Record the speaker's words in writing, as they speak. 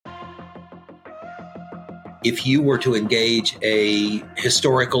if you were to engage a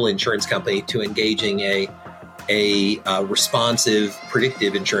historical insurance company to engaging a responsive,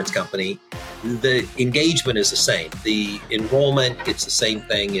 predictive insurance company, the engagement is the same. The enrollment, it's the same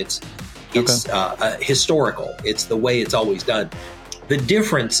thing. It's historical. It's the way it's always done. The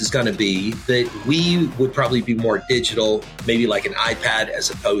difference is going to be that we would probably be more digital, maybe like an iPad as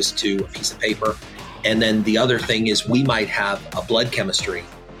opposed to a piece of paper. And then the other thing is we might have a blood chemistry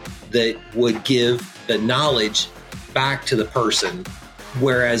that would give the knowledge back to the person,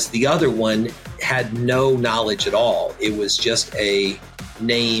 whereas the other one had no knowledge at all. It was just a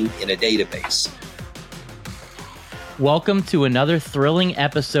name in a database. Welcome to another thrilling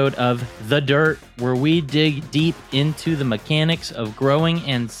episode of The Dirt, where we dig deep into the mechanics of growing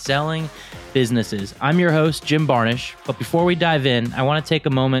and selling businesses. I'm your host, Jim Barnish, but before we dive in, I want to take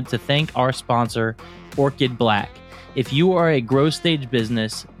a moment to thank our sponsor, Orchid Black. If you are a growth stage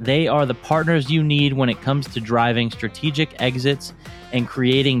business, they are the partners you need when it comes to driving strategic exits and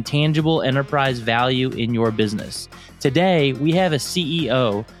creating tangible enterprise value in your business. Today, we have a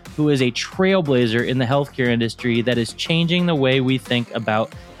CEO who is a trailblazer in the healthcare industry that is changing the way we think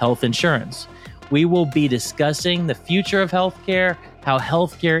about health insurance. We will be discussing the future of healthcare, how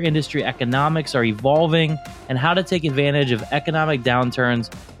healthcare industry economics are evolving, and how to take advantage of economic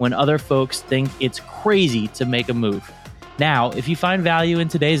downturns when other folks think it's crazy to make a move. Now, if you find value in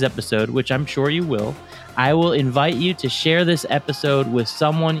today's episode, which I'm sure you will, I will invite you to share this episode with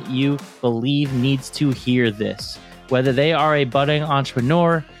someone you believe needs to hear this. Whether they are a budding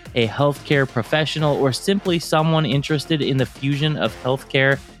entrepreneur, a healthcare professional, or simply someone interested in the fusion of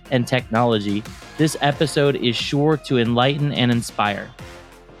healthcare and technology, this episode is sure to enlighten and inspire.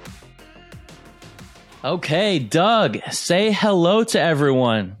 Okay, Doug, say hello to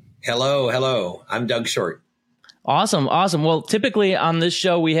everyone. Hello. I'm Doug Short. Awesome. Well, typically on this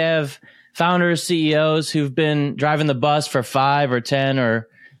show, we have founders, CEOs who've been driving the bus for 5 or 10 or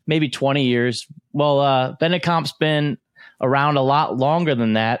maybe 20 years. Well, Benecomp's been around a lot longer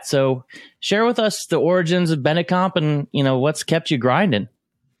than that. So share with us the origins of Benecomp and, what's kept you grinding.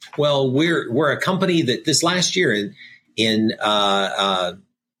 Well, we're a company that this last year in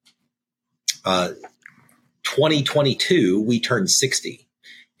 2022, we turned 60.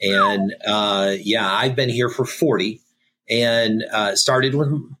 And I've been here for 40 and started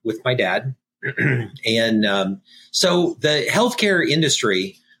with my dad. And so the healthcare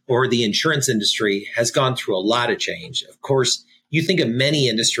industry or the insurance industry has gone through a lot of change. Of course, you think of many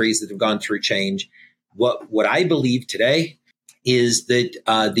industries that have gone through change. What I believe today is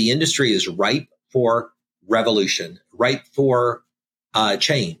that the industry is ripe for revolution, ripe for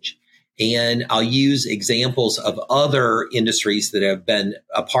change. And I'll use examples of other industries that have been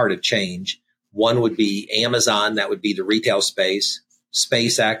a part of change. One would be Amazon. That would be the retail space.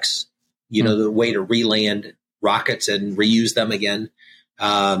 SpaceX, the way to reland rockets and reuse them again.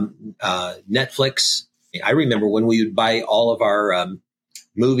 Netflix. I remember when we would buy all of our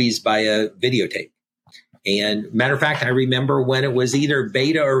movies by a videotape. And matter of fact, I remember when it was either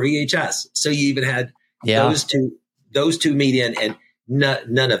beta or VHS. So you even had those two media, and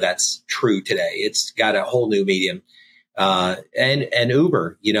none of that's true today. It's got a whole new medium. And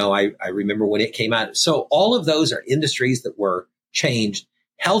Uber, I remember when it came out. So all of those are industries that were changed.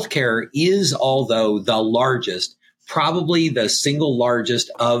 Healthcare is, although the largest, probably the single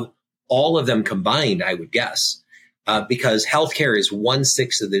largest of all of them combined, I would guess, because healthcare is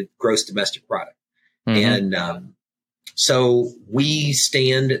 1/6 of the gross domestic product. Mm-hmm. And so we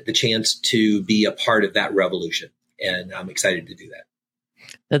stand the chance to be a part of that revolution. And I'm excited to do that.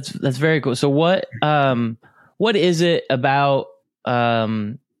 That's very cool. So what is it about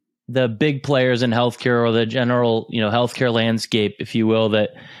the big players in healthcare or the general, healthcare landscape, if you will,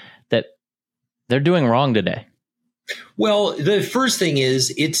 that they're doing wrong today? Well, the first thing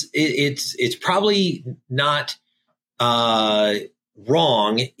is it's probably not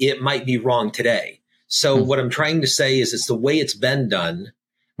wrong. It might be wrong today. So what I'm trying to say is it's the way it's been done.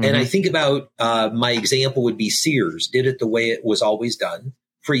 And I think about my example would be Sears did it the way it was always done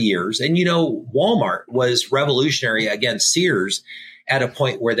for years. And, Walmart was revolutionary against Sears at a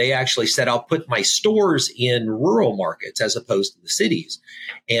point where they actually said, I'll put my stores in rural markets as opposed to the cities.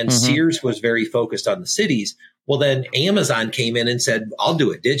 And Sears was very focused on the cities. Well, then Amazon came in and said, I'll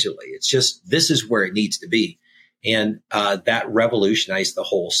do it digitally. It's just, this is where it needs to be. And that revolutionized the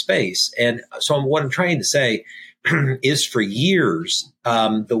whole space. And so what I'm trying to say is for years,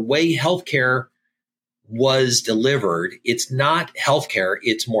 the way healthcare was delivered, it's not healthcare,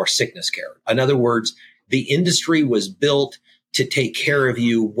 it's more sickness care. In other words, the industry was built to take care of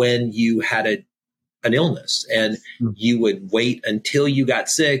you when you had an illness, and you would wait until you got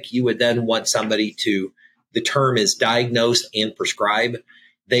sick. You would then want somebody to the term is diagnose and prescribe.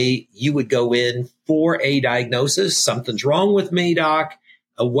 You would go in for a diagnosis. Something's wrong with me, doc.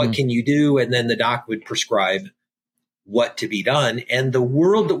 What can you do? And then the doc would prescribe what to be done. And the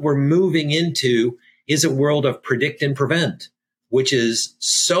world that we're moving into is a world of predict and prevent, which is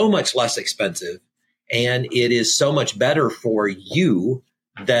so much less expensive. And it is so much better for you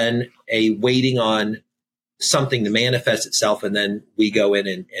than a waiting on something to manifest itself. And then we go in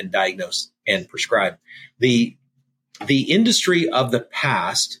and diagnose and prescribe. The industry of the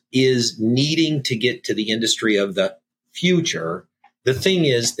past is needing to get to the industry of the future. The thing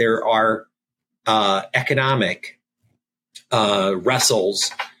is, there are economic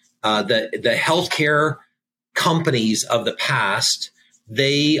wrestles. The healthcare companies of the past,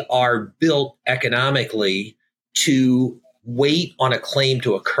 they are built economically to wait on a claim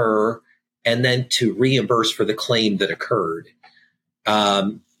to occur and then to reimburse for the claim that occurred.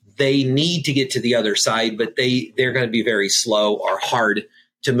 They need to get to the other side, but they're going to be very slow or hard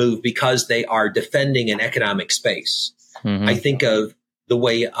to move because they are defending an economic space. Mm-hmm. I think of the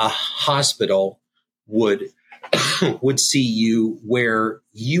way a hospital would see you, where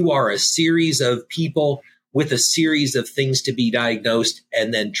you are a series of people with a series of things to be diagnosed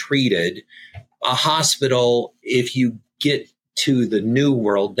and then treated. A hospital, if you get to the new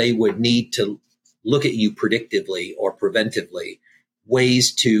world, they would need to look at you predictively or preventively,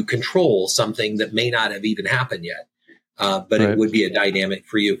 ways to control something that may not have even happened yet. But right. It would be a dynamic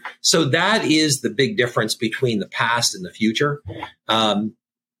for you. So that is the big difference between the past and the future.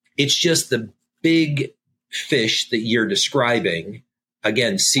 It's just the big fish that you're describing.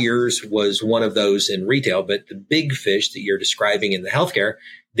 Again, Sears was one of those in retail, but the big fish that you're describing in the healthcare,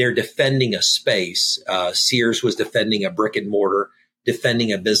 they're defending a space. Sears was defending a brick and mortar,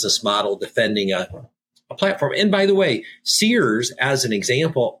 defending a business model, defending a platform. And by the way, Sears, as an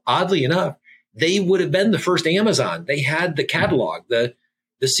example, oddly enough, they would have been the first Amazon. They had the catalog, the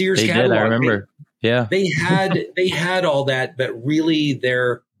Sears catalog. I remember. Yeah. They had all that, but really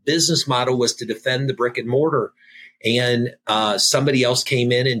their business model was to defend the brick and mortar. And somebody else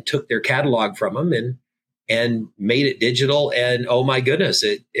came in and took their catalog from them and made it digital. And oh my goodness,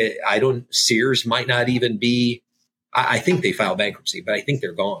 Sears might not even be. I think they filed bankruptcy, but I think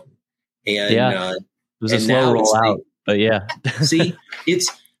they're gone. And it was a slow rollout, but yeah. See,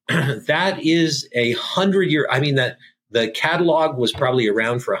 that is 100-year. I mean, that the catalog was probably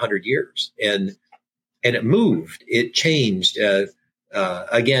around for 100 years, and it moved, it changed.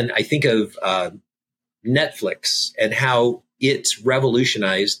 Again, I think of Netflix and how it's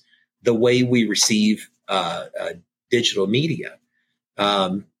revolutionized the way we receive digital media.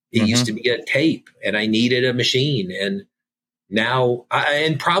 It used to be a tape, and I needed a machine, and now,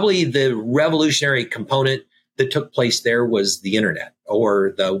 and probably the revolutionary component that took place there was the internet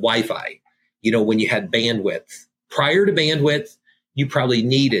or the Wi-Fi. You know, when you had bandwidth. Prior to bandwidth, you probably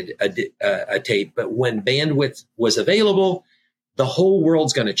needed a tape, but when bandwidth was available, the whole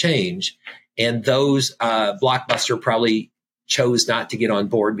world's going to change. And those Blockbuster probably chose not to get on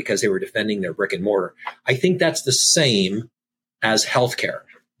board because they were defending their brick and mortar. I think that's the same as healthcare.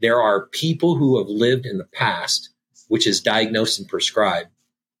 There are people who have lived in the past, which is diagnosed and prescribed,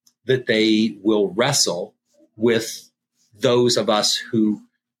 that they will wrestle with those of us who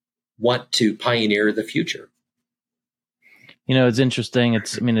want to pioneer the future. You know, it's interesting.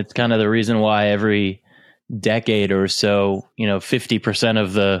 It's kind of the reason why every decade or so, 50%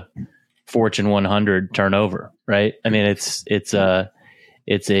 of the Fortune 100 turnover, right? I mean, it's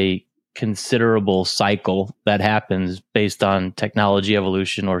a considerable cycle that happens based on technology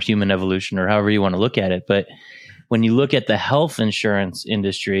evolution or human evolution or however you want to look at it. But when you look at the health insurance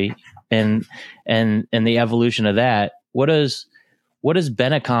industry and the evolution of that, what does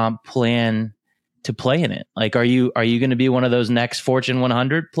Benecom plan to play in it? Like, are you going to be one of those next Fortune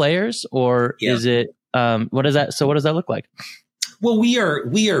 100 players, or is it what does that look like? Well, we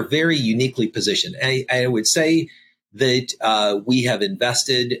are very uniquely positioned. I would say that we have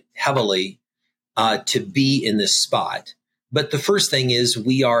invested heavily to be in this spot. But the first thing is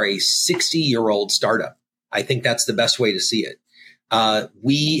we are a 60-year-old startup. I think that's the best way to see it.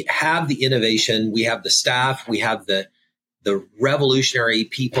 We have the innovation, we have the staff, we have the revolutionary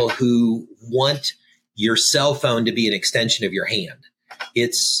people who want your cell phone to be an extension of your hand.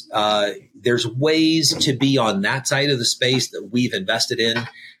 It's there's ways to be on that side of the space that we've invested in,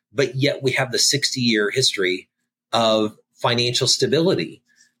 but yet we have the 60-year history of financial stability.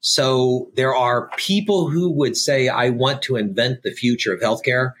 So there are people who would say, I want to invent the future of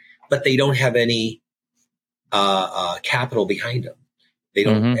healthcare, but they don't have any capital behind them. They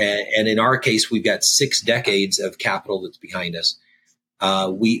don't. And in our case, we've got 6 decades of capital that's behind us.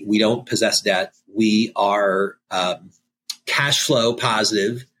 We don't possess debt. We are cash flow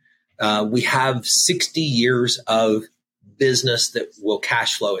positive. We have 60 years of business that will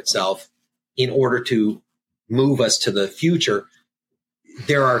cash flow itself in order to move us to the future.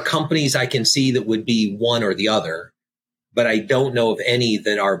 There are companies I can see that would be one or the other, but I don't know of any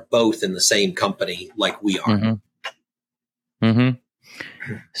that are both in the same company like we are. Mm-hmm.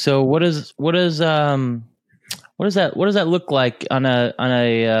 Mm-hmm. So what does that look like on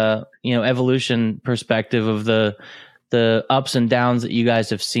a evolution perspective of the ups and downs that you guys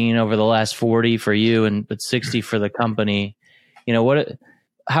have seen over the last 40 for you but 60 for the company?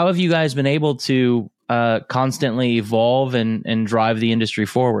 How have you guys been able to constantly evolve and drive the industry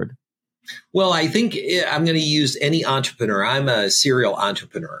forward? Well, I think I'm going to use any entrepreneur. I'm a serial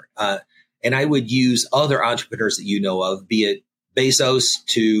entrepreneur, and I would use other entrepreneurs that you know of, be it Bezos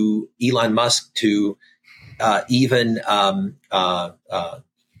to Elon Musk to even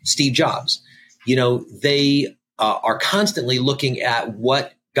Steve Jobs. They are constantly looking at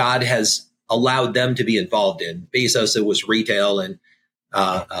what God has allowed them to be involved in. Bezos, it was retail, and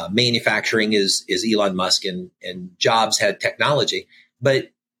manufacturing is Elon Musk, and Jobs had technology.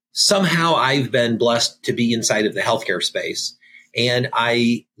 But somehow I've been blessed to be inside of the healthcare space, and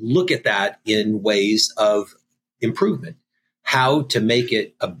I look at that in ways of improvement, how to make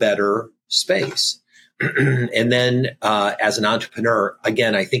it a better space. And then as an entrepreneur,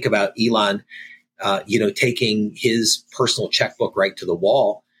 again, I think about Elon, taking his personal checkbook right to the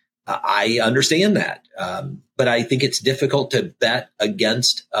wall. I understand that. But I think it's difficult to bet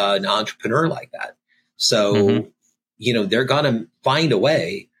against an entrepreneur like that. So, they're going to find a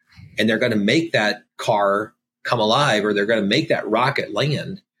way, and they're going to make that car come alive, or they're going to make that rocket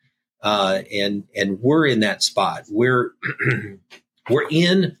land. And we're in that spot. We're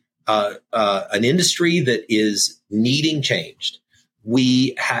in an industry that is needing changed.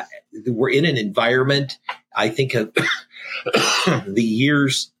 We're in an environment, I think of the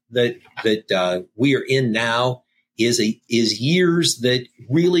years that we are in now is years that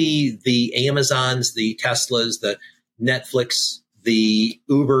really the Amazons, the Teslas, the Netflix, the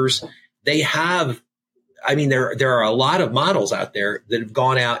Ubers, they have, there are a lot of models out there that have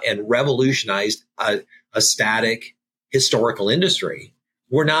gone out and revolutionized a static historical industry.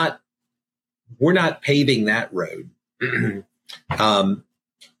 We're not paving that road.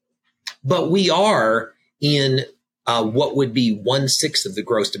 But we are in what would be 1/6 of the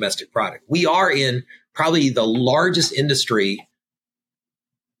gross domestic product. We are in probably the largest industry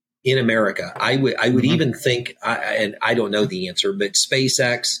in America. I would even think, and I don't know the answer, but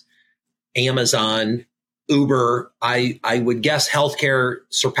SpaceX, Amazon, Uber, I would guess healthcare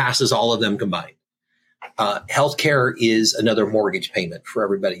surpasses all of them combined. Healthcare is another mortgage payment for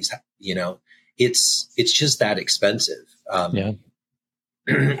everybody's, it's just that expensive. Yeah.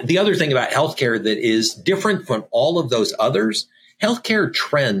 The other thing about healthcare that is different from all of those others, healthcare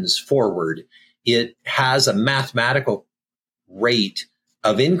trends forward. It has a mathematical rate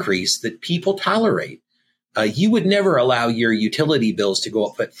of increase that people tolerate. You would never allow your utility bills to go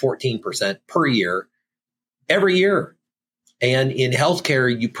up at 14% per year, every year. And in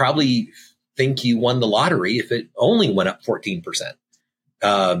healthcare, you probably think you won the lottery if it only went up 14%.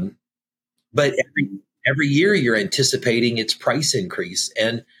 But every year you're anticipating its price increase,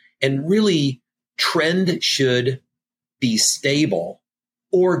 and really trend should be stable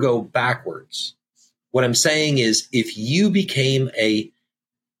or go backwards. What I'm saying is, if you became a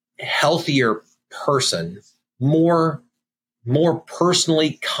healthier person, more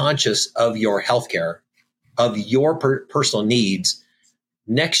personally conscious of your healthcare, of your personal needs,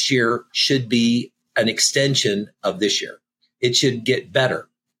 next year should be an extension of this year. It should get better.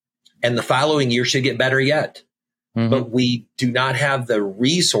 And the following year should get better yet. Mm-hmm. But we do not have the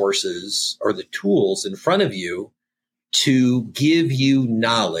resources or the tools in front of you to give you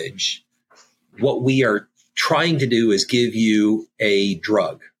knowledge. What we are trying to do is give you a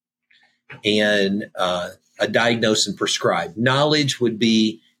drug and a diagnose and prescribe. Knowledge would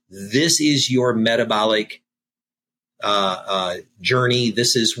be, this is your metabolic journey.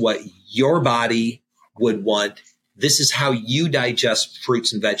 This is what your body would want. This is how you digest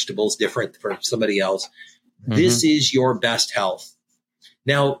fruits and vegetables, different from somebody else. Mm-hmm. This is your best health.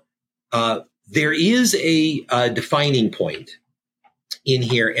 Now, there is a defining point in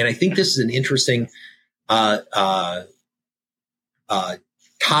here, and I think this is an interesting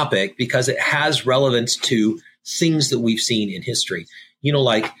topic because it has relevance to things that we've seen in history.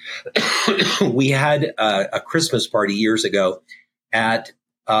 Like we had a Christmas party years ago at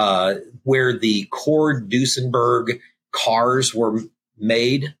where the Cord-Duesenberg cars were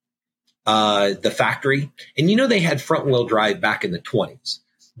made, the factory. And they had front wheel drive back in the 1920s.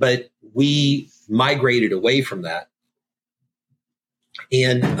 But we migrated away from that.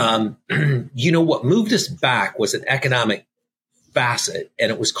 And, what moved us back was an economic facet,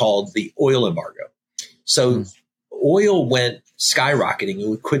 and it was called the oil embargo. So oil went skyrocketing,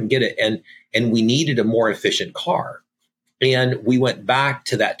 and we couldn't get it. And we needed a more efficient car. And we went back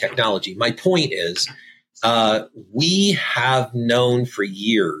to that technology. My point is, we have known for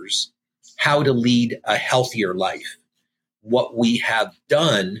years how to lead a healthier life. What we have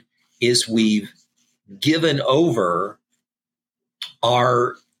done is we've given over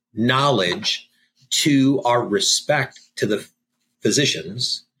our knowledge to our respect to the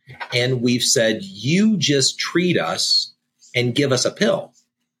physicians. And we've said, you just treat us and give us a pill.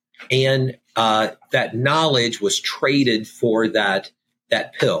 And that knowledge was traded for that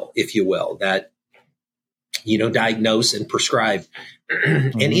pill, if you will, that, diagnose and prescribe.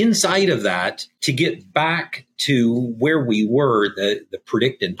 And inside of that, to get back to where we were, the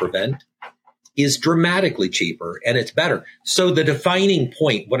predict and prevent is dramatically cheaper and it's better. So the defining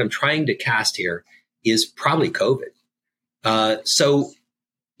point, what I'm trying to cast here, is probably COVID. So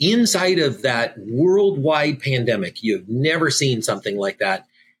inside of that worldwide pandemic, you've never seen something like that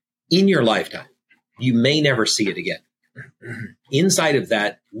in your lifetime. You may never see it again. Inside of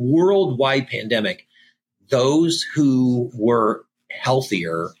that worldwide pandemic, those who were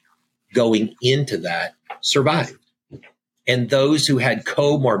healthier going into that survived. And those who had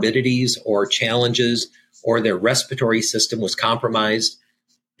comorbidities or challenges or their respiratory system was compromised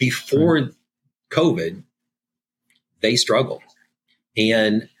before COVID, they struggled.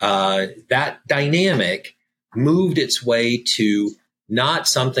 And that dynamic moved its way to not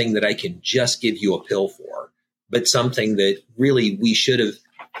something that I can just give you a pill for, but something that really we should have,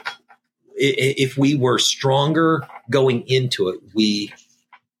 if we were stronger going into it, we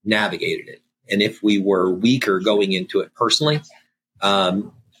navigated it. And if we were weaker going into it personally,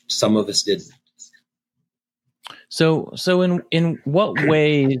 some of us didn't. So in what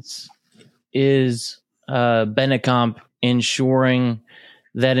ways is Benecomp ensuring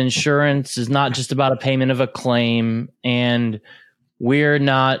that insurance is not just about a payment of a claim, and we're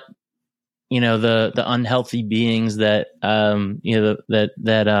not, the unhealthy beings that the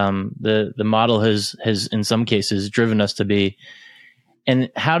model has in some cases driven us to be?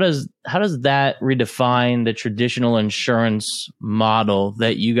 And how does that redefine the traditional insurance model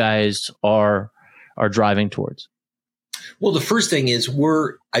that you guys are driving towards? Well, the first thing is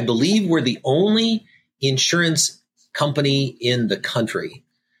I believe we're the only insurance company in the country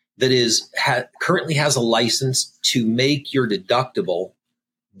that currently has a license to make your deductible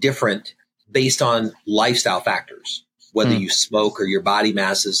different based on lifestyle factors, whether you smoke or your body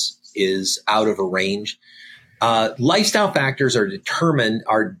mass is out of a range. Lifestyle factors are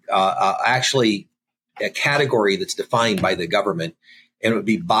actually a category that's defined by the government, and it would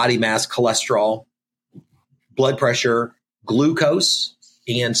be body mass, cholesterol, blood pressure, glucose,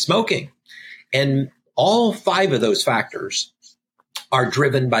 and smoking. And all 5 of those factors are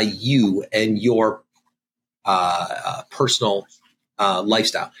driven by you and your personal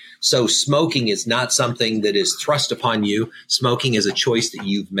lifestyle. So smoking is not something that is thrust upon you. Smoking is a choice that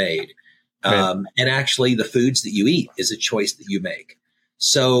you've made. Right. And actually the foods that you eat is a choice that you make.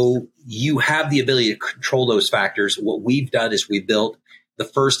 So you have the ability to control those factors. What we've done is we built the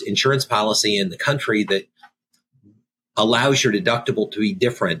first insurance policy in the country that allows your deductible to be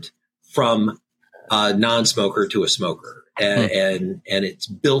different from a non-smoker to a smoker. And it's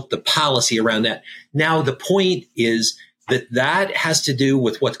built the policy around that. Now, the point is that has to do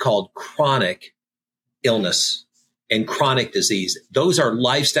with what's called chronic illness and chronic disease. Those are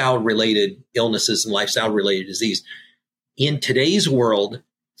lifestyle related illnesses and lifestyle related disease. In today's world,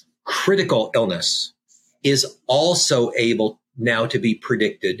 critical illness is also able now to be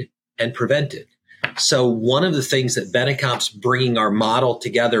predicted and prevented. So one of the things that Benecomp's bringing our model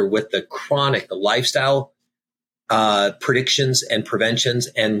together with the chronic, the lifestyle predictions and preventions,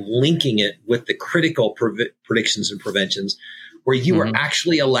 and linking it with the critical predictions and preventions, where you are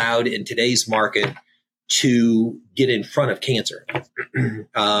actually allowed in today's market to get in front of cancer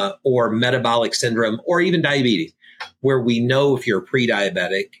or metabolic syndrome or even diabetes, where we know if you're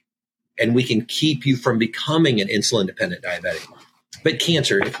pre-diabetic and we can keep you from becoming an insulin-dependent diabetic. But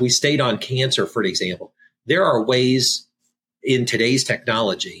cancer, if we stayed on cancer, for example, there are ways in today's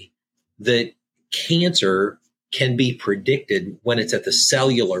technology that cancer can be predicted when it's at the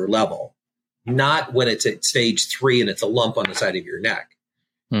cellular level, not when it's at stage 3 and it's a lump on the side of your neck.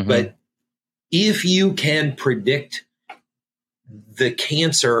 But if you can predict the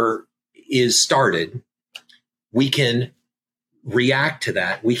cancer is started, we can react to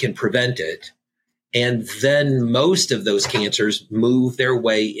that. We can prevent it. And then most of those cancers move their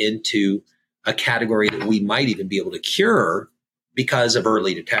way into a category that we might even be able to cure because of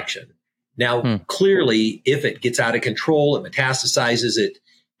early detection. Now, clearly, if it gets out of control, it metastasizes,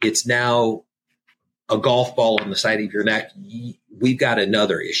 it's now a golf ball on the side of your neck, we've got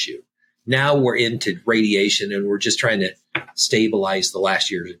another issue. Now we're into radiation and we're just trying to stabilize the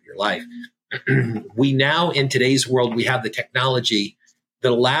last years of your life. We now, in today's world, we have the technology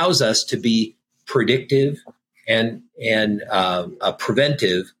that allows us to be predictive and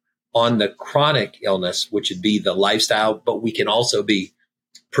preventive on the chronic illness, which would be the lifestyle, but we can also be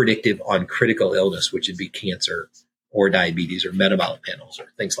predictive on critical illness, which would be cancer or diabetes or metabolic panels or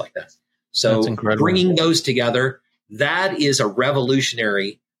things like that. So bringing those together, that is a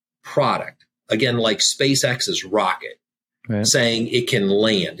revolutionary product. Again, like SpaceX's rocket, saying it can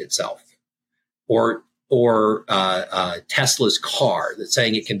land itself, or Tesla's car that's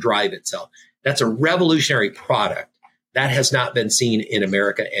saying it can drive itself. That's a revolutionary product that has not been seen in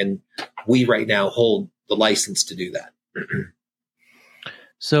America, and we right now hold the license to do that.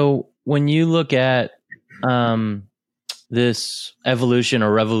 So when you look at this evolution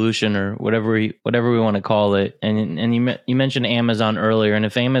or revolution or whatever we want to call it, and you mentioned Amazon earlier, and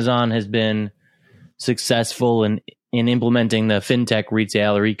if Amazon has been successful in implementing the fintech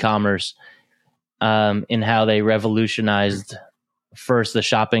retail or e-commerce in how they revolutionized first the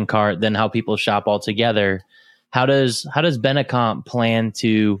shopping cart, then how people shop all together, how does Benecomp plan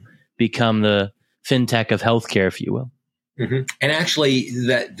to become the fintech of healthcare, if you will? Mm-hmm. And actually,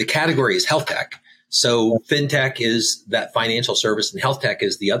 the category is health tech. So fintech is that financial service, and health tech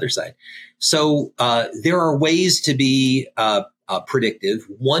is the other side. So there are ways to be predictive.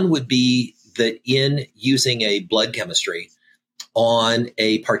 One would be that in using a blood chemistry on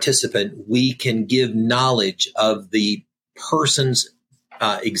a participant, we can give knowledge of the person's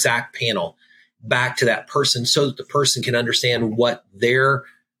exact panel back to that person so that the person can understand what their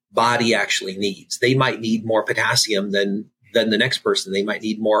body actually needs. They might need more potassium than the next person. They might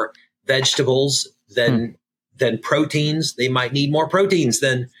need more vegetables than proteins. They might need more proteins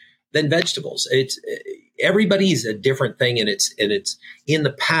than vegetables. Everybody's a different thing, and it's in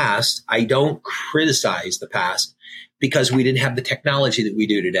the past. I don't criticize the past because we didn't have the technology that we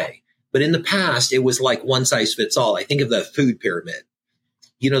do today. But in the past, it was like one size fits all. I think of the food pyramid.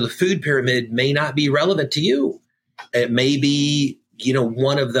 The food pyramid may not be relevant to you. It may be,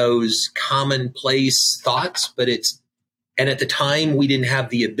 one of those commonplace thoughts, and at the time we didn't have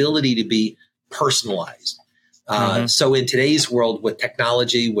the ability to be personalized. So in today's world with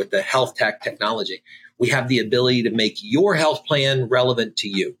technology, with the health tech technology, we have the ability to make your health plan relevant to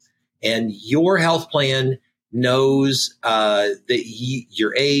you, and your health plan knows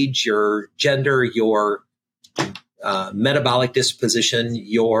your age, your gender, your metabolic disposition,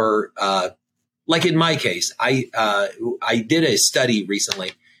 your like in my case, I did a study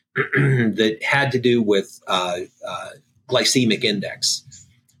recently that had to do with glycemic index,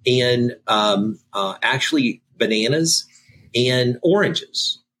 and actually bananas and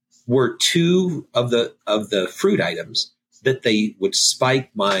oranges were two of the fruit items that they would spike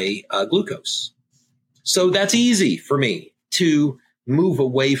my glucose. So that's easy for me to move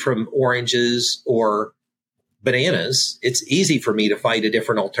away from oranges or bananas. It's easy for me to find a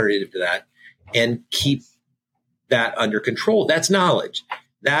different alternative to that and keep that under control. That's knowledge.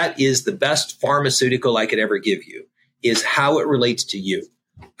 That is the best pharmaceutical I could ever give you, is how it relates to you.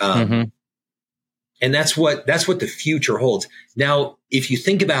 And that's what the future holds. Now, if you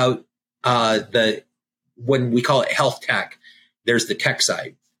think about when we call it health tech, there's the tech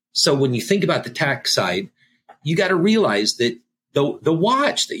side. So when you think about the tech side, you got to realize that the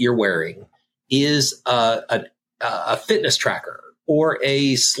watch that you're wearing is a fitness tracker or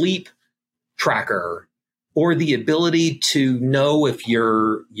a sleep tracker, or the ability to know if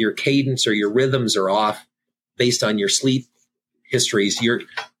your cadence or your rhythms are off based on your sleep histories.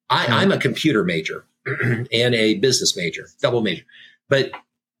 I'm a computer major and a business major, double major. But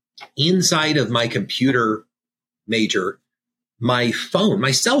inside of my computer major, my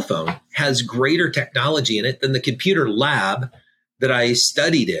cell phone has greater technology in it than the computer lab that I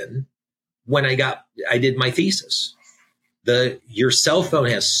studied in when I did my thesis. Your cell phone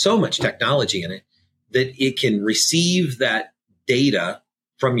has so much technology in it that it can receive that data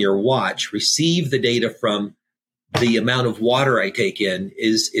from your watch, receive the data from the amount of water I take in.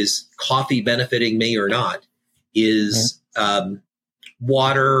 Is coffee benefiting me or not? Is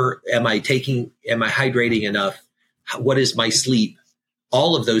water, am I hydrating enough? What is my sleep?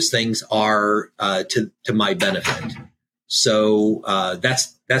 All of those things are to my benefit. So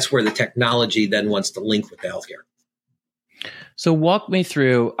that's where the technology then wants to link with the healthcare. So walk me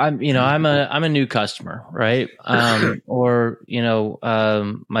through. I'm a new customer, right? Or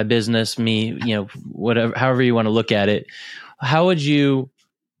my business, me, whatever, however you want to look at it. How would you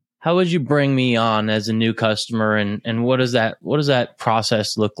bring me on as a new customer, and what does that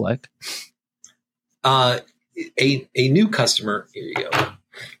process look like? A new customer. Here you go.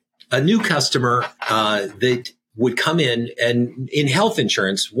 A new customer that would come in health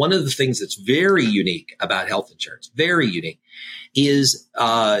insurance. One of the things that's very unique about health insurance, very unique, is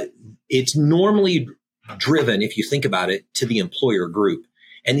it's normally driven, if you think about it, to the employer group.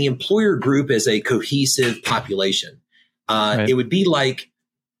 And the employer group is a cohesive population. Right. It would be like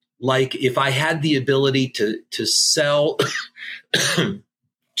if I had the ability to sell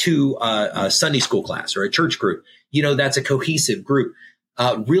to a Sunday school class or a church group, that's a cohesive group.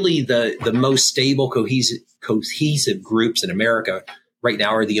 Really, the most stable, cohesive groups in America right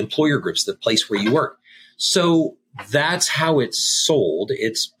now are the employer groups, the place where you work. So that's how it's sold.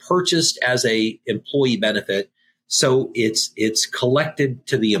 It's purchased as a employee benefit. So it's collected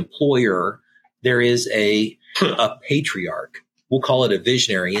to the employer. There is a patriarch. We'll call it a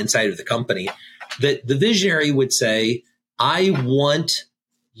visionary inside of the company. That the visionary would say, I want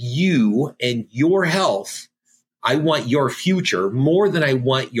you and your health. I want your future more than I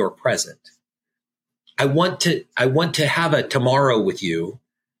want your present. I want to have a tomorrow with you,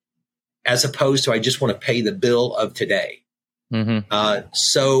 as opposed to I just want to pay the bill of today. Mm-hmm.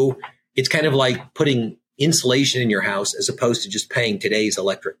 So it's kind of like putting insulation in your house as opposed to just paying today's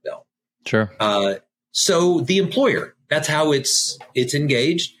electric bill. Sure. So the employer, that's how it's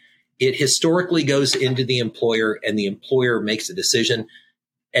engaged. It historically goes into the employer, and the employer makes a decision.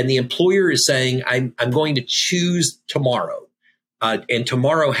 And the employer is saying, I'm going to choose tomorrow. And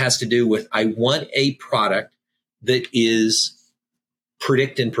tomorrow has to do with, I want a product that is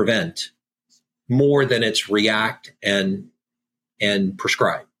predict and prevent more than it's react and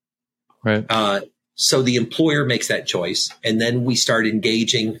prescribe. Right. So the employer makes that choice. And then we start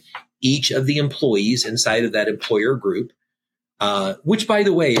engaging each of the employees inside of that employer group, which, by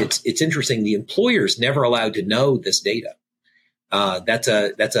the way, it's interesting. The employer is never allowed to know this data. That's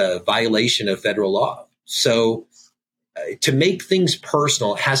a violation of federal law. So to make things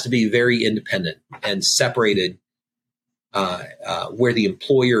personal, it has to be very independent and separated, where the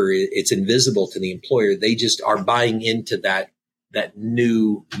employer, it's invisible to the employer. They just are buying into that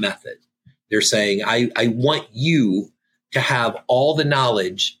new method. They're saying, I want you to have all the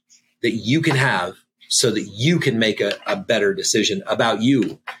knowledge that you can have so that you can make a better decision about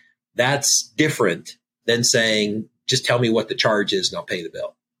you. That's different than saying, just tell me what the charge is and I'll pay the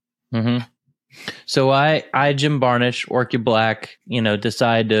bill. Mm-hmm. So I, Jim Barnish, Orchid Black,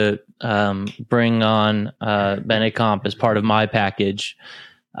 decide to bring on Bennett Comp as part of my package.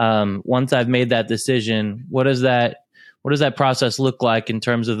 Once I've made that decision, what does that process look like in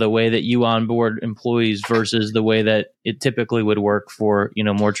terms of the way that you onboard employees versus the way that it typically would work for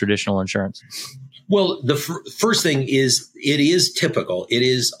more traditional insurance? Well, the first thing is it is typical. It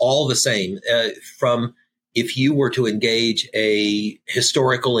is all the same from. If you were to engage a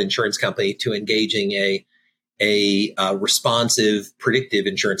historical insurance company to engaging a responsive, predictive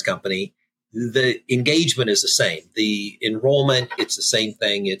insurance company, the engagement is the same. The enrollment, it's the same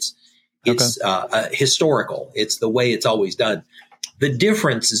thing. It's historical. It's the way it's always done. The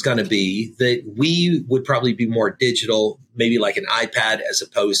difference is going to be that we would probably be more digital, maybe like an iPad as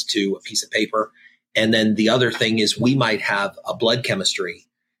opposed to a piece of paper. And then the other thing is we might have a blood chemistry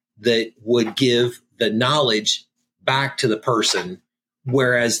that would give the knowledge back to the person,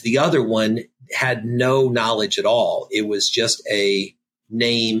 whereas the other one had no knowledge at all. It was just a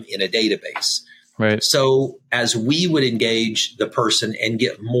name in a database. Right. So as we would engage the person and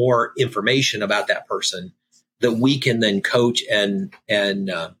get more information about that person, that we can then coach and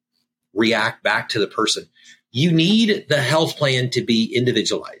react back to the person. You need the health plan to be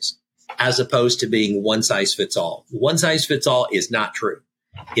individualized as opposed to being one size fits all. One size fits all is not true.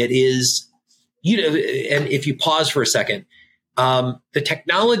 It is, and if you pause for a second, the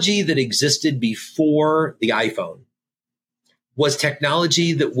technology that existed before the iPhone was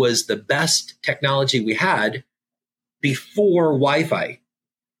technology that was the best technology we had before Wi-Fi.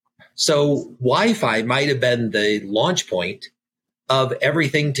 So Wi-Fi might have been the launch point of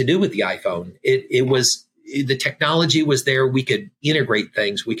everything to do with the iPhone. It was, the technology was there. We could integrate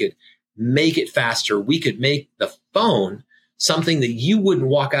things. We could make it faster. We could make the phone something that you wouldn't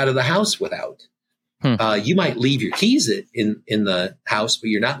walk out of the house without. You might leave your keys in the house, but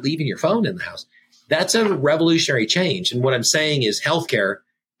you're not leaving your phone in the house. That's a revolutionary change. And what I'm saying is healthcare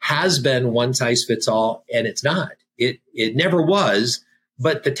has been one size fits all, and it's not. It never was,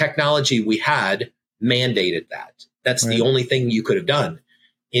 but the technology we had mandated that. That's the only thing you could have done.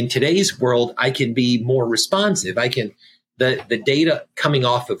 In today's world, I can be more responsive. The data coming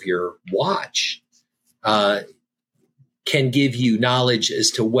off of your watch can give you knowledge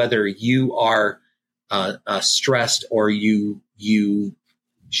as to whether you are stressed or you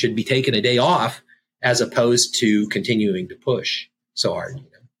should be taking a day off, as opposed to continuing to push so hard.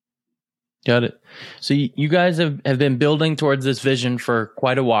 Got it. So you guys have been building towards this vision for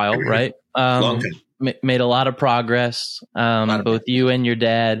quite a while, right? Long time. Made a lot of progress. Both you and your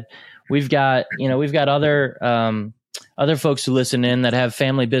dad. We've got other folks who listen in that have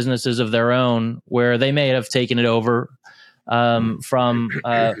family businesses of their own, where they may have taken it over from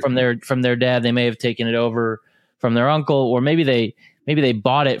their dad. They may have taken it over from their uncle, or maybe they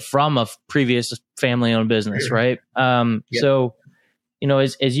bought it from a previous family-owned business, right? So,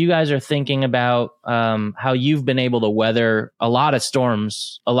 as you guys are thinking about how you've been able to weather a lot of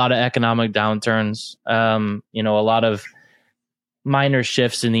storms, a lot of economic downturns, a lot of minor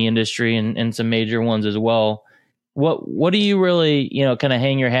shifts in the industry and some major ones as well. What do you really, kind of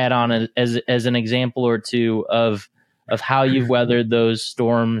hang your hat on as an example or two of how you've weathered those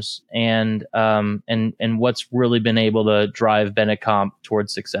storms and what's really been able to drive Benecomp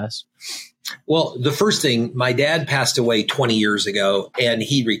towards success? Well, the first thing, my dad passed away 20 years ago and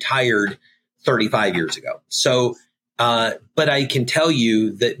he retired 35 years ago. So, but I can tell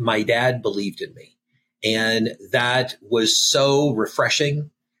you that my dad believed in me, and that was so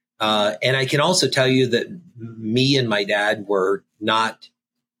refreshing. And I can also tell you that me and my dad were not,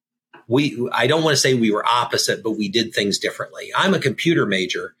 I don't want to say we were opposite, but we did things differently. I'm a computer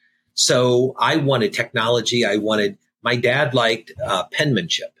major, so I wanted technology. My dad liked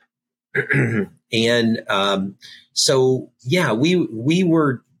penmanship. And so, yeah, we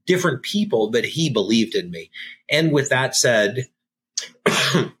were different people, but he believed in me. And with that said,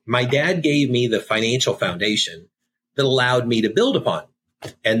 my dad gave me the financial foundation that allowed me to build upon.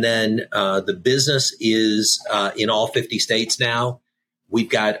 And then the business is in all 50 states now. We've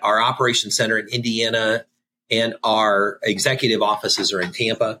got our operations center in Indiana, and our executive offices are in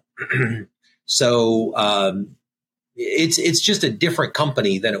Tampa. So it's just a different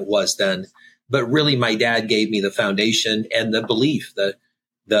company than it was then. But really, my dad gave me the foundation and the belief,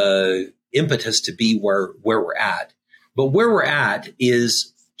 the impetus to be where we're at. But where we're at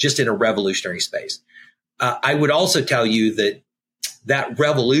is just in a revolutionary space. I would also tell you that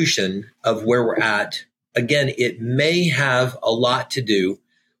revolution of where we're at, again, it may have a lot to do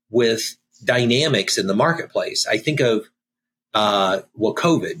with dynamics in the marketplace. I think of,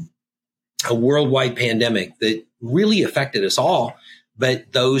 COVID, a worldwide pandemic that really affected us all,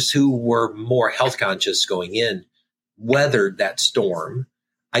 but those who were more health conscious going in weathered that storm.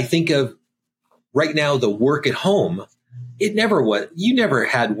 I think of right now, the work at home. You never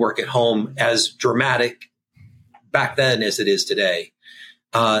had work at home as dramatic back then as it is today.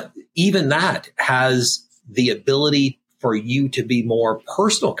 Even that has the ability for you to be more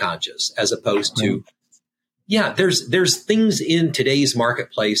personal conscious, as opposed to, there's things in today's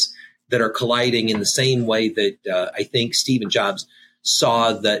marketplace that are colliding in the same way that I think Steve Jobs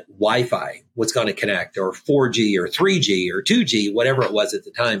saw that Wi-Fi was going to connect, or 4G or 3G or 2G, whatever it was at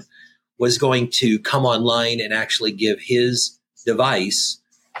the time, was going to come online and actually give his device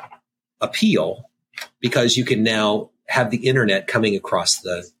appeal, because you can now have the internet coming across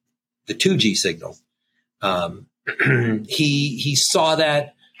the 2G signal. He saw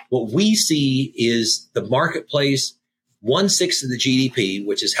that. What we see is the marketplace, 1/6 of the GDP,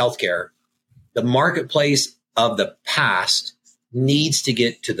 which is healthcare. The marketplace of the past needs to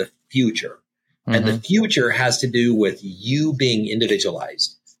get to the future. Mm-hmm. And the future has to do with you being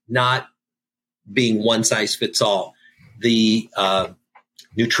individualized, not being one size fits all. The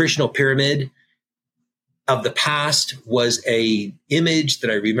nutritional pyramid of the past was a image that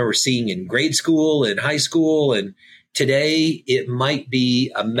I remember seeing in grade school and high school. And today it might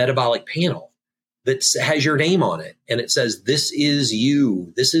be a metabolic panel that has your name on it. And it says, this is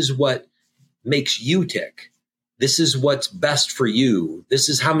you. This is what makes you tick. This is what's best for you. This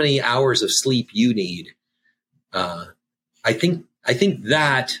is how many hours of sleep you need. I think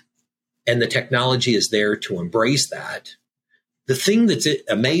that, and the technology is there to embrace that. The thing that's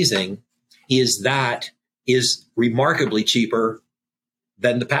amazing is that is remarkably cheaper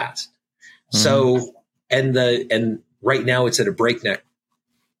than the past. Mm-hmm. So, and right now it's at a breakneck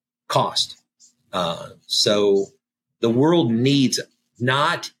cost. So the world needs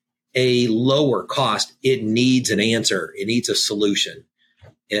not a lower cost. It needs an answer. It needs a solution.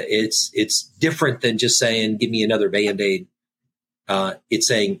 It's different than just saying, give me another Band-Aid. It's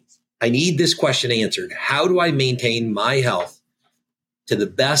saying, I need this question answered. How do I maintain my health to the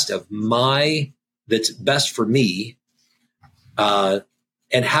best of my that's best for me?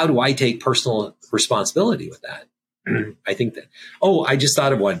 And how do I take personal responsibility with that? I think that, I just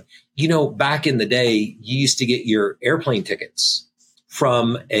thought of one. Back in the day, you used to get your airplane tickets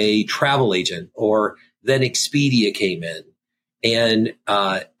from a travel agent, or then Expedia came in. And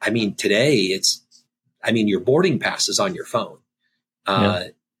today your boarding pass is on your phone.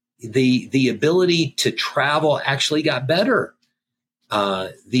 The ability to travel actually got better.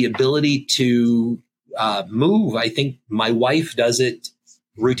 The ability to move, I think my wife does it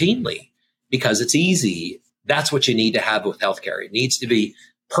routinely because it's easy. That's what you need to have with healthcare. It needs to be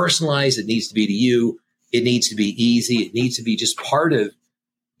personalized. It needs to be to you. It needs to be easy. It needs to be just part of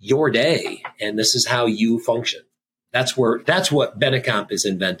your day. And this is how you function. That's what Benecamp is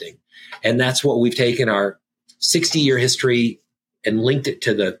inventing. And that's what we've taken our 60-year history and linked it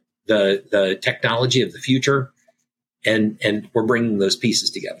to the technology of the future. And we're bringing those pieces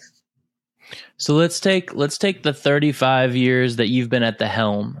together. So let's take the 35 years that you've been at the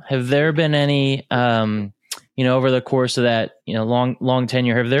helm. Have there been any, over the course of that, long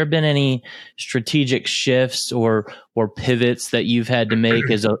tenure, have there been any strategic shifts or pivots that you've had to make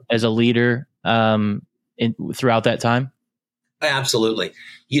as a leader throughout that time? Absolutely.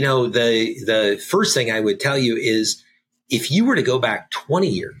 The first thing I would tell you is if you were to go back 20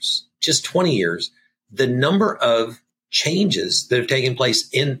 years, just 20 years, the number of changes that have taken place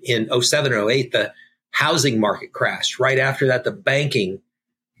in 07 and 08, the housing market crashed. Right after that, the banking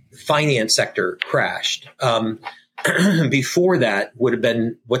finance sector crashed. Before that would have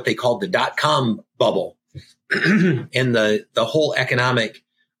been what they called the dot-com bubble and the whole economic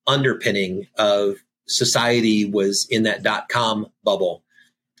underpinning of society was in that dot-com bubble.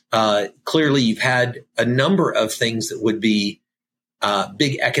 Clearly, you've had a number of things that would be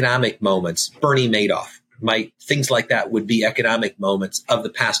big economic moments. Bernie Madoff, things like that would be economic moments of the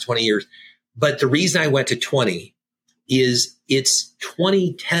past 20 years. But the reason I went to 20 is it's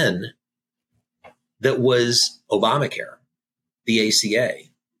 2010 that was Obamacare, the ACA.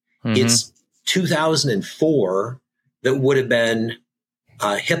 Mm-hmm. It's 2004 that would have been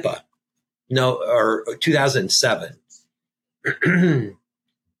HIPAA, or 2007.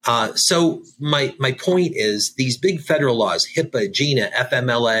 So my point is these big federal laws, HIPAA, GINA,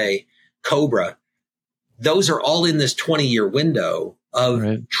 FMLA, COBRA, those are all in this 20-year window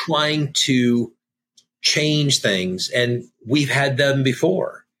of trying to change things. And we've had them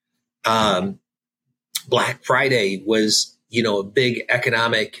before. Black Friday was, a big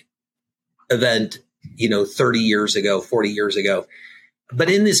economic event, 30 years ago, 40 years ago. But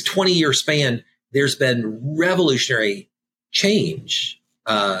in this 20-year span, there's been revolutionary change.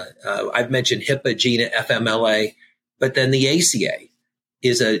 I've mentioned HIPAA, GINA, FMLA, but then the ACA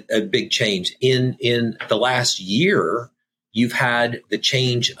is a big change. In the last year, you've had the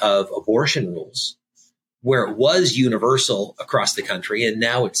change of abortion rules, where it was universal across the country, and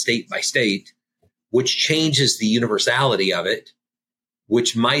now it's state by state, which changes the universality of it,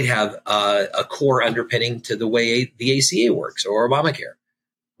 which might have a core underpinning to the way the ACA works or Obamacare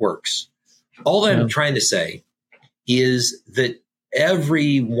works. All that I'm trying to say is that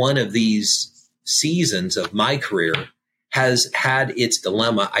every one of these seasons of my career has had its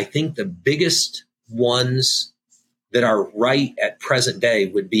dilemma. I think the biggest ones that are right at present day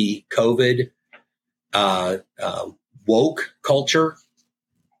would be COVID, woke culture.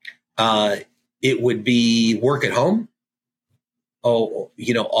 It would be work at home. All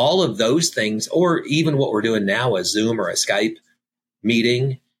of those things, or even what we're doing now, a Zoom or a Skype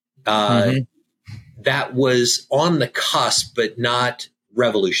meeting, that was on the cusp, but not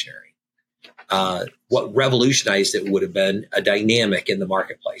revolutionary. What revolutionized it would have been a dynamic in the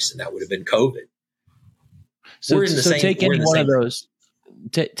marketplace, and that would have been COVID. So take any one of those.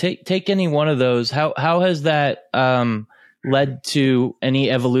 Take any one of those. How has that led to any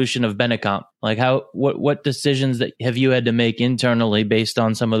evolution of Benecamp? Like what decisions that have you had to make internally based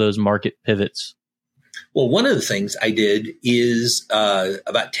on some of those market pivots? Well, one of the things I did is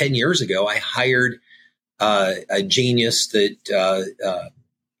about 10 years ago, I hired a genius that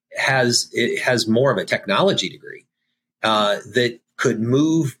has more of a technology degree that could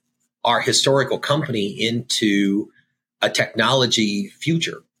move our historical company into a technology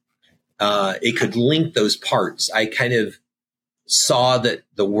future. It could link those parts. I kind of saw that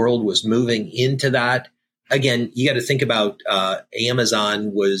the world was moving into that. Again, you got to think about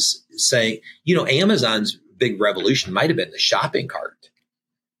Amazon was saying, Amazon's big revolution might have been the shopping cart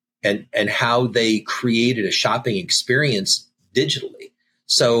and how they created a shopping experience digitally.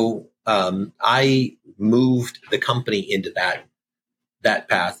 So I moved the company into that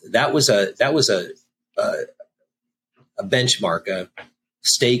path. That was a benchmark,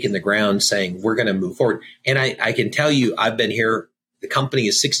 stake in the ground saying, we're going to move forward. And I can tell you, I've been here. The company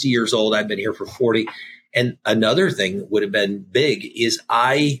is 60 years old. I've been here for 40. And another thing would have been big is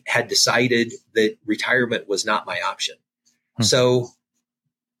I had decided that retirement was not my option. So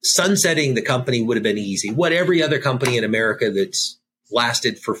sunsetting the company would have been easy. What every other company in America that's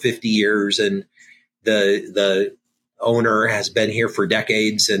lasted for 50 years and the owner has been here for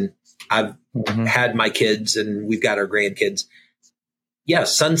decades, and I've had my kids and we've got our grandkids.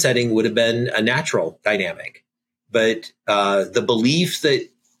 Yes, sunsetting would have been a natural dynamic, but the belief that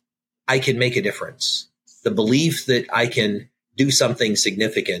I can make a difference, the belief that I can do something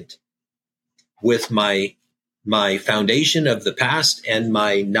significant with my foundation of the past and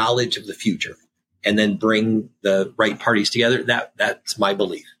my knowledge of the future, and then bring the right parties together, that's my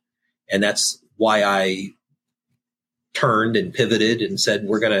belief. And that's why I turned and pivoted and said,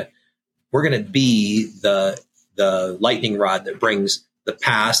 we're going to be the lightning rod that brings the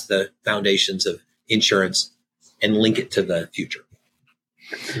past, the foundations of insurance, and link it to the future.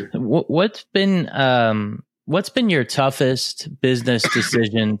 What's been your toughest business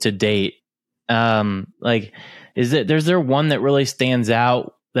decision to date? Is there one that really stands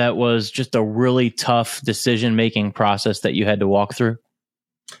out that was just a really tough decision-making process that you had to walk through?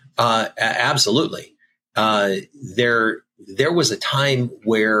 Absolutely. There was a time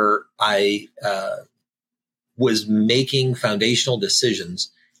where I was making foundational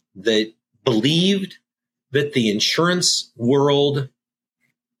decisions that believed that the insurance world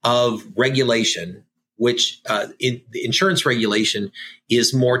of regulation, which the insurance regulation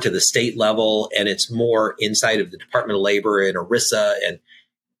is more to the state level and it's more inside of the Department of Labor and ERISA. And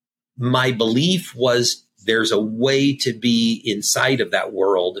my belief was there's a way to be inside of that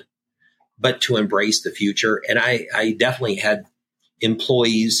world, but to embrace the future. And I definitely had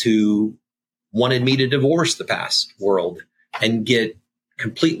employees who wanted me to divorce the past world and get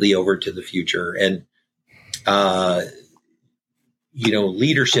completely over to the future. And,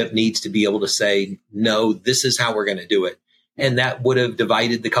 leadership needs to be able to say, no, this is how we're going to do it. And that would have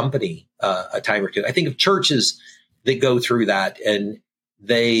divided the company a time or two. I think of churches that go through that, and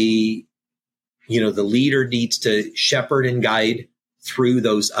they, the leader needs to shepherd and guide through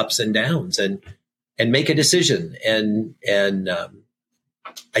those ups and downs and make a decision. And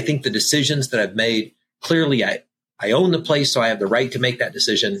I think the decisions that I've made, clearly I own the place, so I have the right to make that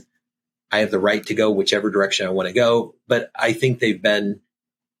decision. I have the right to go whichever direction I want to go, but I think they've been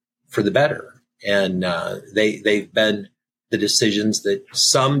for the better. And they've been the decisions that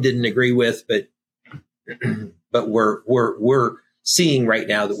some didn't agree with, but we're seeing right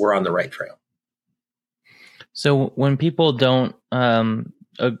now that we're on the right trail. So when people don't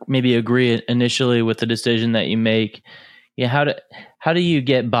maybe agree initially with the decision that you make, how do you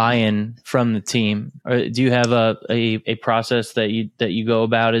get buy-in from the team? Or do you have a process that you go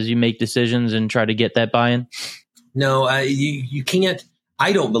about as you make decisions and try to get that buy-in? No, you can't.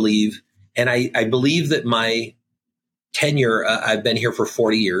 I don't believe, and I believe that my tenure, I've been here for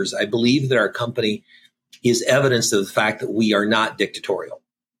 40 years. I believe that our company is evidence of the fact that we are not dictatorial.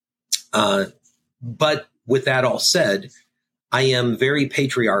 But with that all said, I am very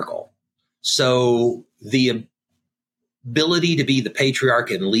patriarchal. So the ability to be the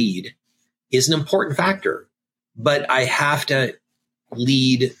patriarch and lead is an important factor, but I have to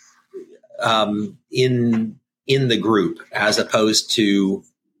lead in the group as opposed to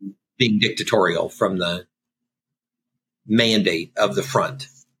being dictatorial from the mandate of the front.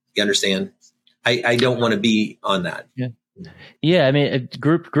 You understand? I don't want to be on that. Yeah. I mean,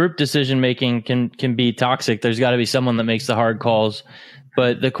 group decision making can be toxic. There's got to be someone that makes the hard calls.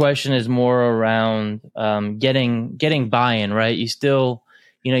 But the question is more around getting buy-in, right? You still,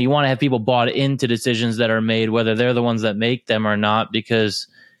 you want to have people bought into decisions that are made, whether they're the ones that make them or not, because,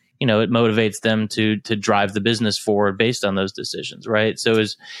 it motivates them to drive the business forward based on those decisions, right? So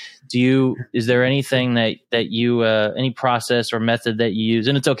is there anything that you any process or method that you use,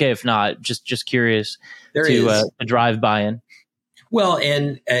 and it's okay if not, just curious, to drive buy-in? Well,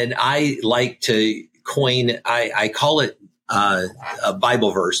 and I like to coin, I call it a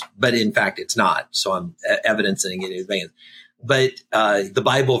Bible verse, but in fact it's not. So I'm evidencing it in advance. But the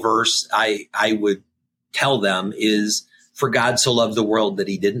Bible verse I would tell them is, "For God so loved the world that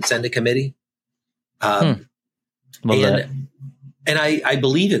he didn't send a committee." And I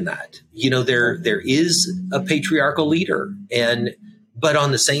believe in that. There is a patriarchal leader, but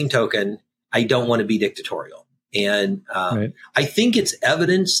on the same token, I don't want to be dictatorial. And right. I think it's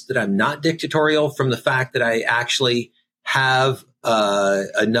evidence that I'm not dictatorial from the fact that I actually have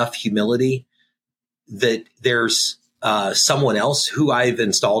enough humility that there's someone else who I've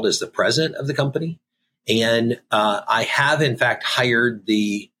installed as the president of the company. And I have, in fact, hired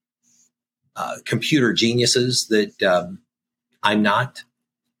the computer geniuses that I'm not.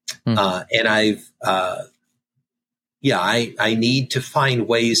 And I need to find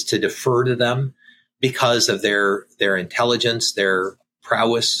ways to defer to them because of their intelligence, their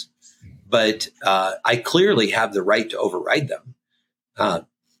prowess. But I clearly have the right to override them.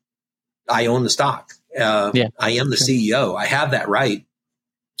 I own the stock. I am the CEO. I have that right.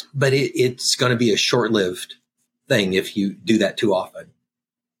 But it's going to be a short-lived thing if you do that too often.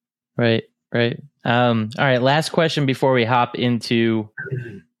 Right. All right. Last question before we hop into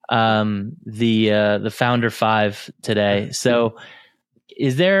the Founder 5 today. So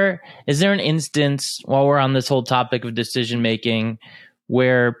is there an instance while we're on this whole topic of decision making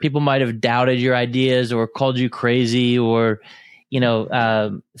where people might have doubted your ideas or called you crazy or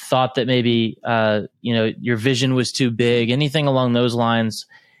thought that maybe your vision was too big, anything along those lines?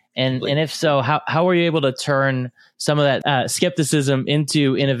 And if so, how were you able to turn some of that skepticism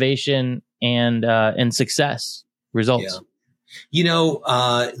into innovation and success results? Yeah.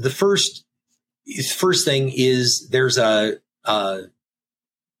 The first thing is there's again,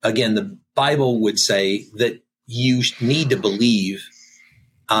 the Bible would say that you need to believe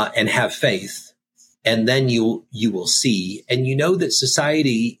and have faith, and then you will see. And that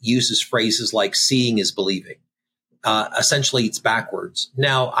society uses phrases like seeing is believing. Essentially, it's backwards.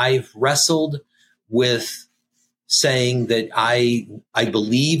 Now, I've wrestled with saying that I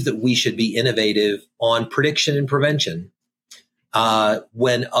believe that we should be innovative on prediction and prevention,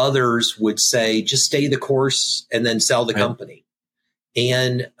 when others would say, just stay the course and then sell the company.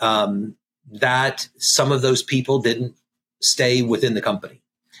 And that some of those people didn't stay within the company.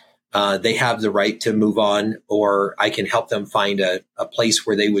 They have the right to move on, or I can help them find a place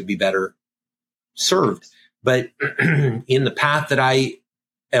where they would be better served. But in the path that I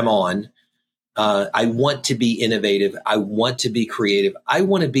am on, I want to be innovative. I want to be creative. I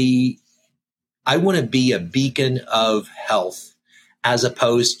want to be a beacon of health as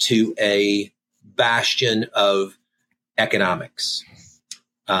opposed to a bastion of economics.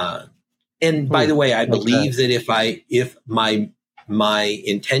 And by the way, I believe that if my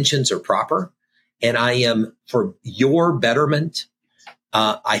intentions are proper and I am for your betterment,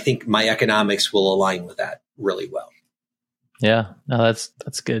 I think my economics will align with that really well. Yeah, no,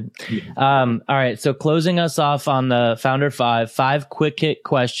 that's good. All right. So closing us off on the Founder 5 quick hit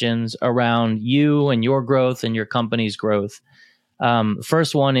questions around you and your growth and your company's growth.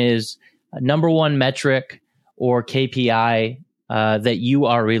 First one is number one metric or KPI that you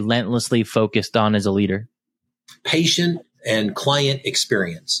are relentlessly focused on as a leader. Patient and client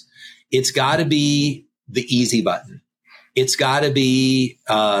experience. It's got to be the easy button. It's got to be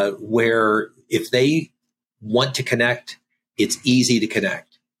where if they want to connect, it's easy to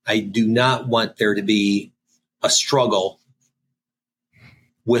connect. I do not want there to be a struggle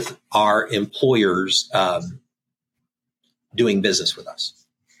with our employers doing business with us.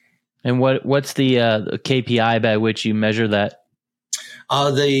 And what's the KPI by which you measure that?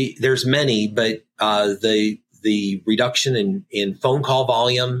 There's many, but the reduction in phone call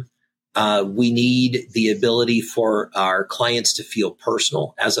volume. We need the ability for our clients to feel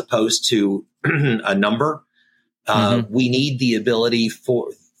personal as opposed to a number. We need the ability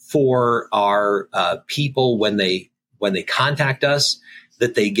for our people when they contact us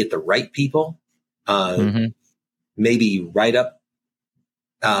that they get the right people. Maybe right up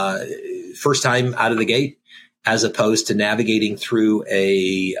first time out of the gate, as opposed to navigating through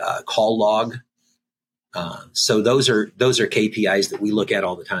a call log. So those are KPIs that we look at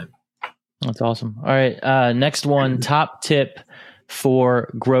all the time. That's awesome. All right. Next one, top tip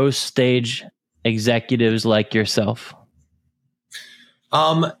for growth stage executives like yourself.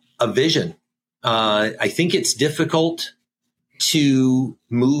 A vision. I think it's difficult to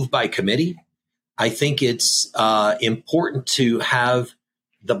move by committee. I think it's important to have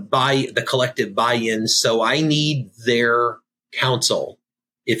the collective buy-in. So I need their counsel,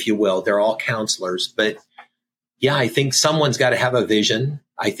 if you will. They're all counselors, but yeah, I think someone's got to have a vision.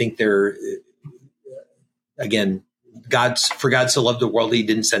 I think again, for God so loved the world, he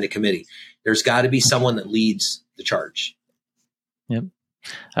didn't send a committee. There's got to be someone that leads the charge. Yep.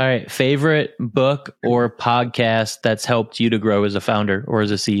 All right. Favorite book or podcast that's helped you to grow as a founder or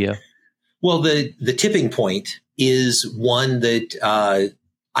as a CEO? Well, the tipping point is one that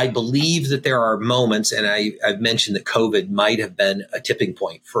I believe that there are moments, and I've mentioned that COVID might have been a tipping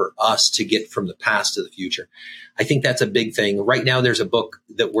point for us to get from the past to the future. I think that's a big thing. Right now, there's a book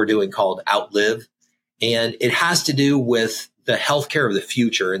that we're doing called Outlive, and it has to do with the healthcare of the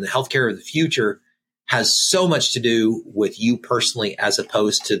future. And the healthcare of the future has so much to do with you personally, as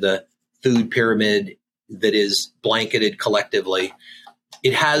opposed to the food pyramid that is blanketed collectively.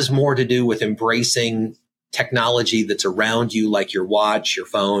 It has more to do with embracing technology that's around you, like your watch, your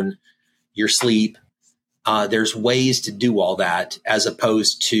phone, your sleep. There's ways to do all that as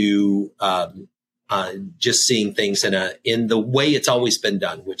opposed to just seeing things in the way it's always been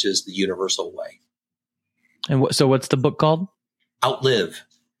done, which is the universal way. And so what's the book called? Outlive.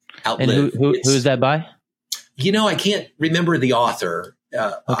 And who is that by? I can't remember the author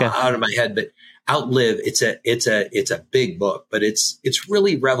out of my head, but Outlive. It's a big book, but it's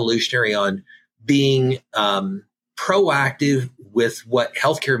really revolutionary on being proactive with what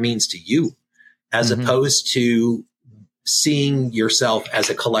healthcare means to you, as opposed to seeing yourself as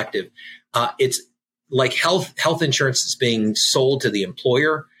a collective. It's like health insurance is being sold to the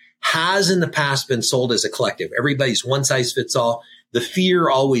employer, has in the past been sold as a collective. Everybody's one size fits all. The fear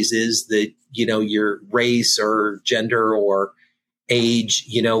always is that, your race or gender or age,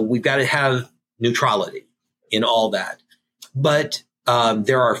 we've got to have neutrality in all that. But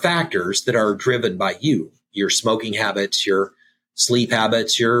there are factors that are driven by you, your smoking habits, your sleep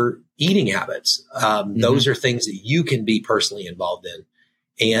habits, your eating habits. Those are things that you can be personally involved in.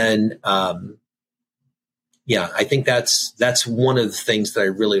 And I think that's one of the things that I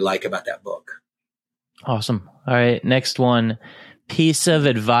really like about that book. Awesome. All right. Next one, piece of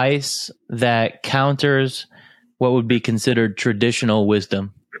advice that counters what would be considered traditional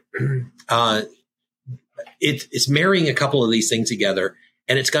wisdom. It's marrying a couple of these things together,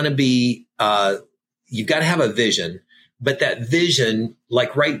 and it's going to be, you've got to have a vision, but that vision,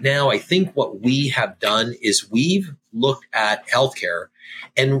 like right now, I think what we have done is we've looked at healthcare,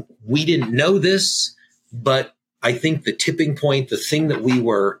 and we didn't know this, but I think the tipping point, the thing that we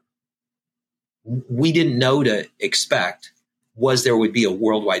didn't know to expect was there would be a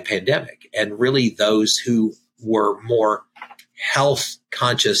worldwide pandemic. And really those who were more health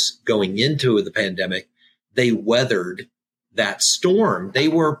conscious going into the pandemic, they weathered that storm. They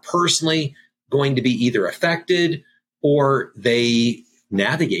were personally going to be either affected or they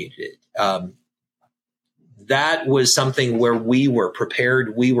navigated it. That was something where we were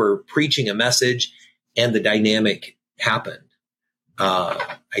prepared. We were preaching a message and the dynamic happened.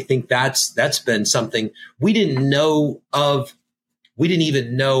 I think that's been something we didn't know of. We didn't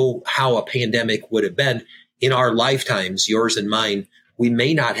even know how a pandemic would have been in our lifetimes, yours and mine. We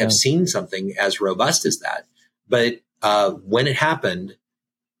may not have seen something as robust as that, but when it happened,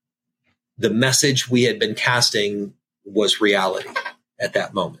 the message we had been casting was reality at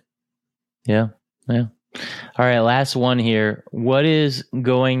that moment. Yeah. All right. Last one here. What is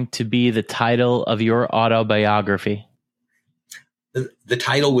going to be the title of your autobiography? The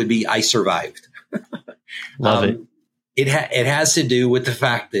title would be I Survived. Love it. It has to do with the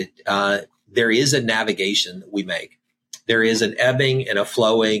fact that there is a navigation that we make. There is an ebbing and a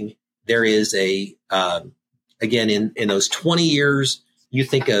flowing. There is again, in those 20 years, you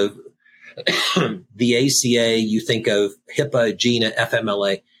think of the ACA, you think of HIPAA, GINA,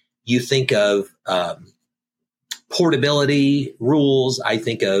 FMLA, you think of portability rules. I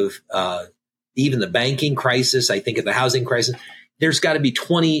think of even the banking crisis. I think of the housing crisis. There's got to be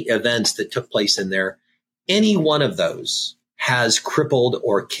 20 events that took place in there. Any one of those has crippled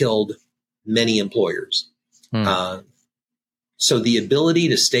or killed many employers. So the ability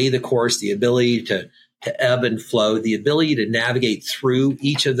to stay the course, the ability to ebb and flow, the ability to navigate through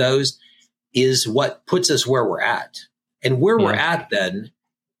each of those is what puts us where we're at. And where we're at then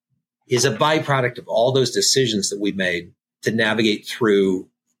is a byproduct of all those decisions that we made to navigate through,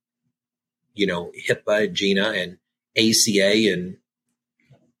 HIPAA, GINA, and ACA. And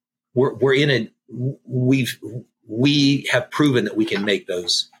we have proven that we can make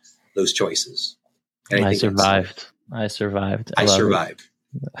those choices. And I survived. I survived.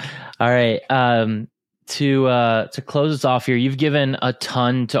 All right. To close us off here, you've given a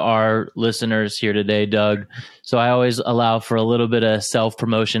ton to our listeners here today, Doug. So I always allow for a little bit of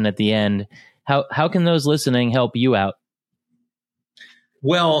self-promotion at the end. How can those listening help you out?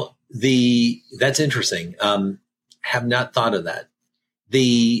 Well, that's interesting. Have not thought of that.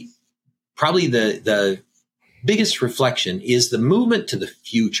 Probably the biggest reflection is the movement to the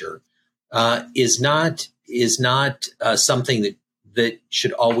future is not something that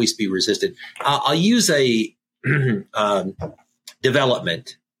should always be resisted. I'll use a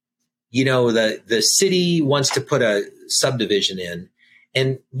development. The city wants to put a subdivision in,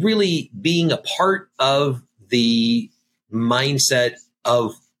 and really being a part of the mindset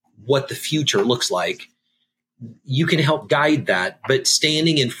of what the future looks like, you can help guide that. But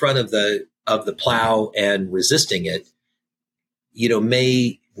standing in front of the plow and resisting it,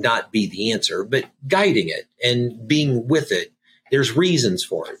 may not be the answer. But guiding it and being with it, there's reasons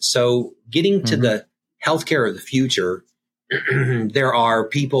for it. So getting to the healthcare of the future, there are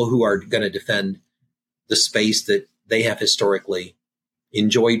people who are going to defend the space that they have historically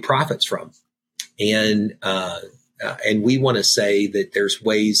enjoyed profits from. And we want to say that there's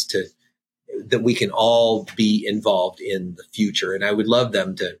ways that we can all be involved in the future. And I would love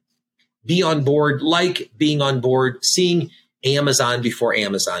them to be on board, like being on board, seeing Amazon before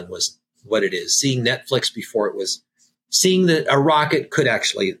Amazon was what it is, seeing Netflix before it was, seeing that a rocket could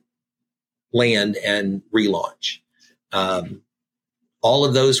actually land and relaunch. All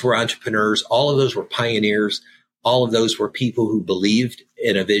of those were entrepreneurs. All of those were pioneers. All of those were people who believed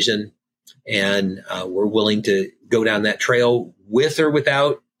in a vision and were willing to go down that trail with or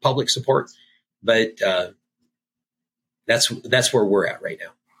without public support. But that's where we're at right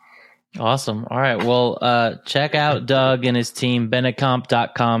now. Awesome. All right. Well, check out Doug and his team,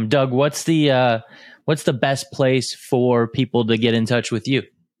 benecomp.com. Doug, what's the best place for people to get in touch with you?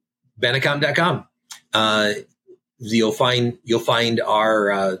 benecomp.com. You'll find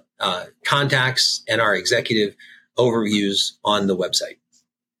our contacts and our executive overviews on the website.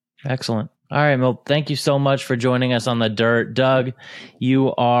 Excellent. All right. Well, thank you so much for joining us on The Dirt. Doug,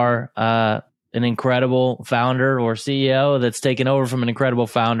 you are an incredible founder or CEO that's taken over from an incredible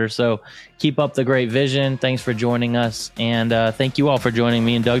founder. So keep up the great vision. Thanks for joining us. And thank you all for joining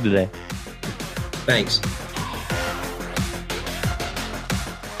me and Doug today. Thanks.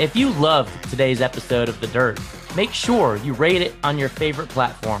 If you loved today's episode of The Dirt, make sure you rate it on your favorite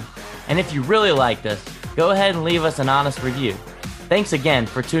platform. And if you really liked us, go ahead and leave us an honest review. Thanks again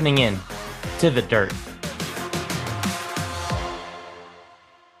for tuning in to The Dirt.